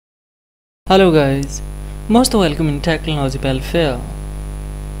Hello guys, most welcome in Technology Welfare.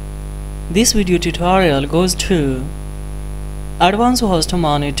 This video tutorial goes to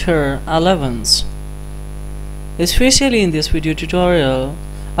Advanced.Host.Monitor.11. Especially in this video tutorial,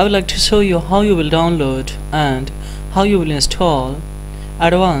 I would like to show you how you will download and how you will install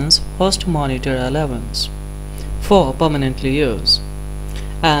Advanced.Host.Monitor.11 for permanently use.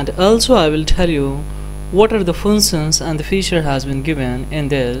 And also I will tell you what are the functions and the feature has been given in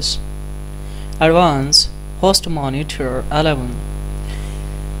this Advanced.Host.Monitor.11.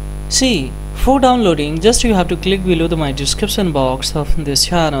 See, for downloading, just you have to click below my description box of this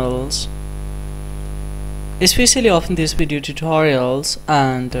channels, especially of this video tutorials,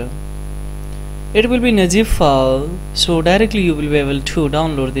 and it will be in a zip file, so directly you will be able to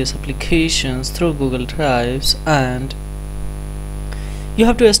download these applications through Google Drives, and you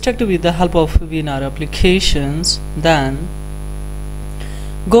have to extract with the help of WinR applications. Then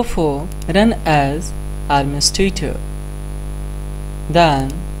go for run as administrator,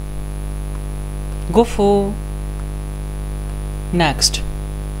 then go for next.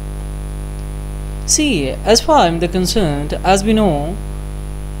 See, as far I'm concerned, as we know,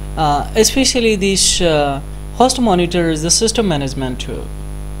 especially this host monitor is the system management tool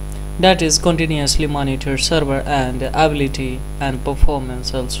that is continuously monitor server and ability and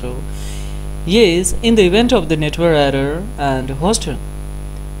performance also. Yes, in the event of the network error and host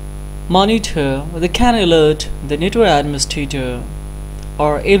monitor, they can alert the network administrator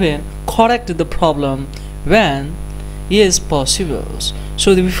or even correct the problem when is possible.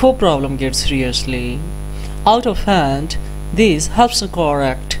 So before problem gets seriously out of hand, this helps to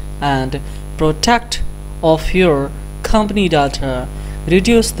correct and protect of your company data,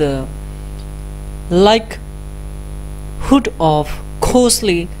 reduce the likelihood of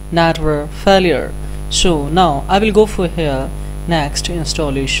costly network failure. So now I will go for here next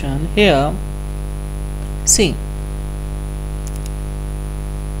installation. Here, see,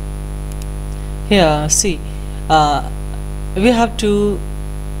 here see, we have to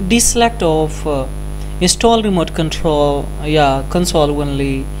deselect of install remote control, console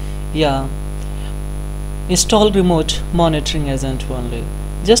only, install remote monitoring agent only.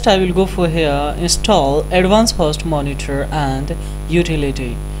 Just I will go for here install advanced host monitor and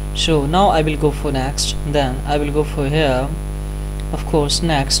utility. So now I will go for next, then I will go for here, of course,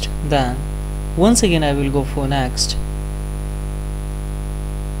 next, then once again I will go for next.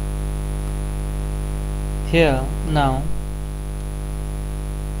 Here now,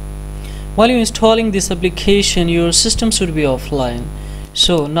 while you're installing this application, your system should be offline.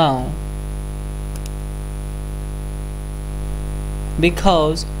 So now,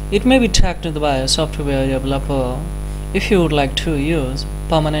 because it may be tracked by a software developer, if you would like to use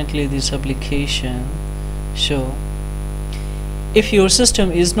permanently this application, so if your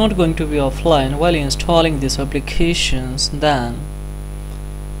system is not going to be offline while installing these applications, then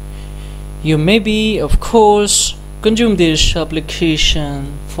you may be, of course, consume this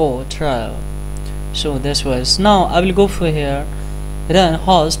application for trial. So that's why now I will go for here run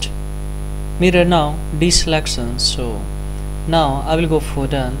host mirror now deselection. So now I will go for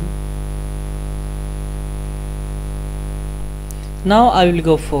done. Now I will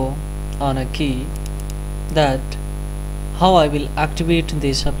go for R.Key, that how I will activate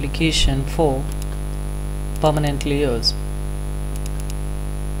this application for permanently use.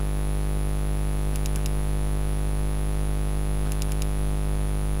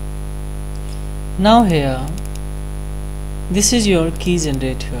 Now here, this is your key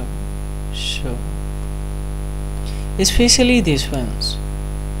generator. So especially these ones.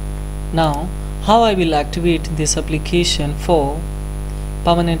 Now how I will activate this application for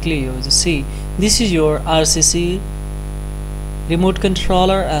permanently use. See, this is your RCC remote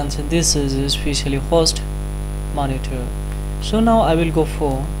controller, and this is especially host monitor. So now I will go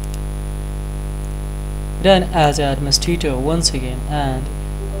for run as administrator once again, and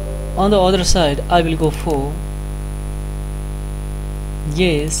on the other side I will go for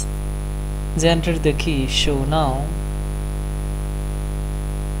yes, enter the key. So now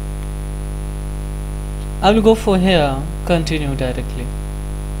I will go for here continue directly.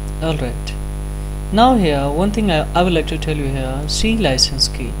 Alright, now here one thing I would like to tell you here, see license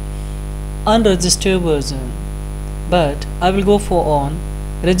key unregistered version, but I will go for on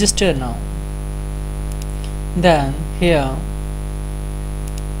register now. Then here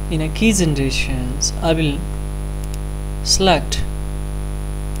in a key generations I will select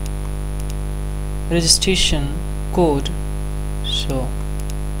registration code. So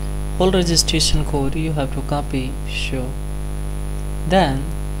whole registration code you have to copy. So then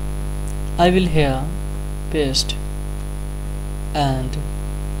I will here paste and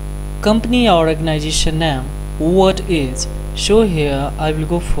company or organization name, what is. So here I will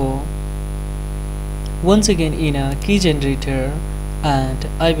go for once again in a key generator, and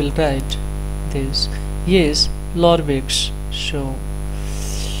I will write this, yes, Lorbix. So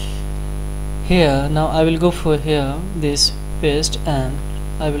here now I will go for here this paste and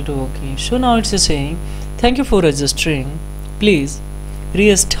I will do OK. So now it's saying thank you for registering, please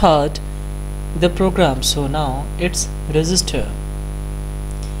restart the program. So now it's register.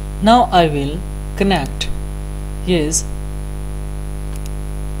 Now I will connect, yes,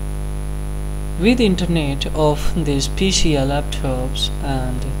 with internet of these PC or laptops,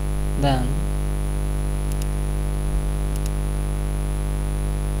 and then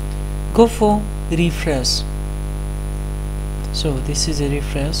go for refresh. So this is a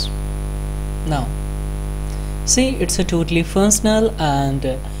refresh. Now see, it's a totally functional,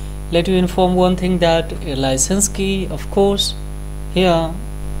 and let you inform one thing that a license key, of course, here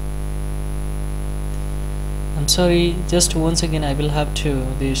I'm sorry, just once again I will have to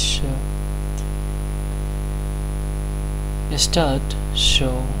this start.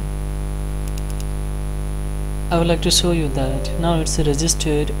 So I would like to show you that now it's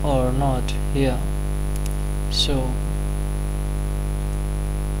registered or not here. So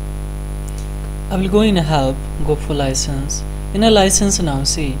I will go in help, go for license. In a license, now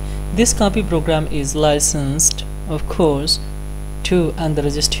see, this copy program is licensed, of course, to, and the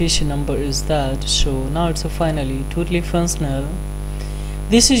registration number is that. So now it's finally totally functional.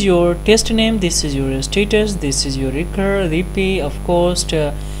 This is your test name, this is your status, this is your repeat, of course,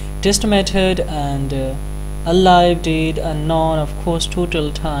 test method, and a live date, and non, of course,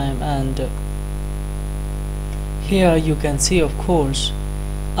 total time, and here you can see, of course,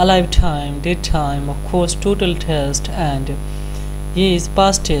 alive time, date time, of course, total test, and yes,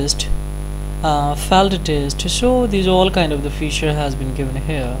 past test, failed test. So these all kind of the feature has been given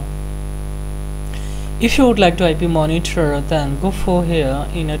here. If you would like to IP monitor, then go for here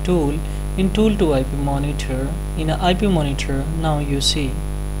in a tool, in tool to IP monitor, in a IP monitor. Now you see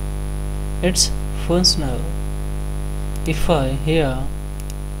it's functional. If I here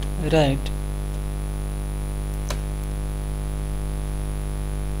write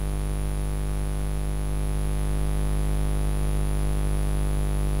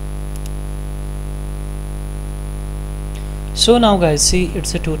so, now guys, see,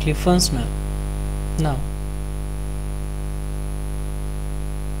 it's a totally functional. Now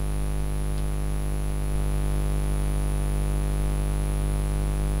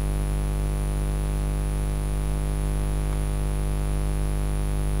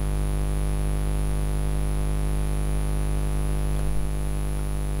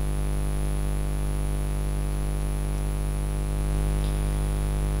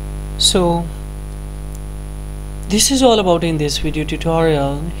so this is all about in this video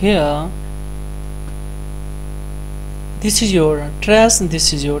tutorial. Here this is your trash,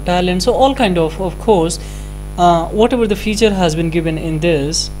 this is your talent. So all kind of course, whatever the feature has been given in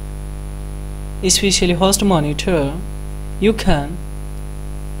this, especially host monitor, you can,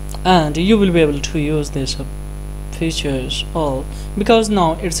 and you will be able to use this features all, because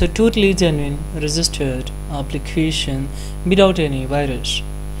now it's a totally genuine registered application without any virus.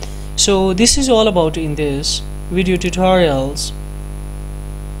 So this is all about in this video tutorials,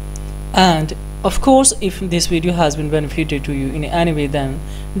 and of course, if this video has been benefited to you in any way, then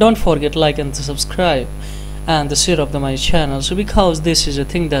don't forget like and subscribe and share of my channel. So because this is a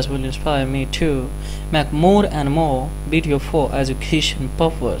thing that will inspire me to make more and more video for education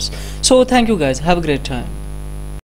purpose. So thank you guys, have a great time.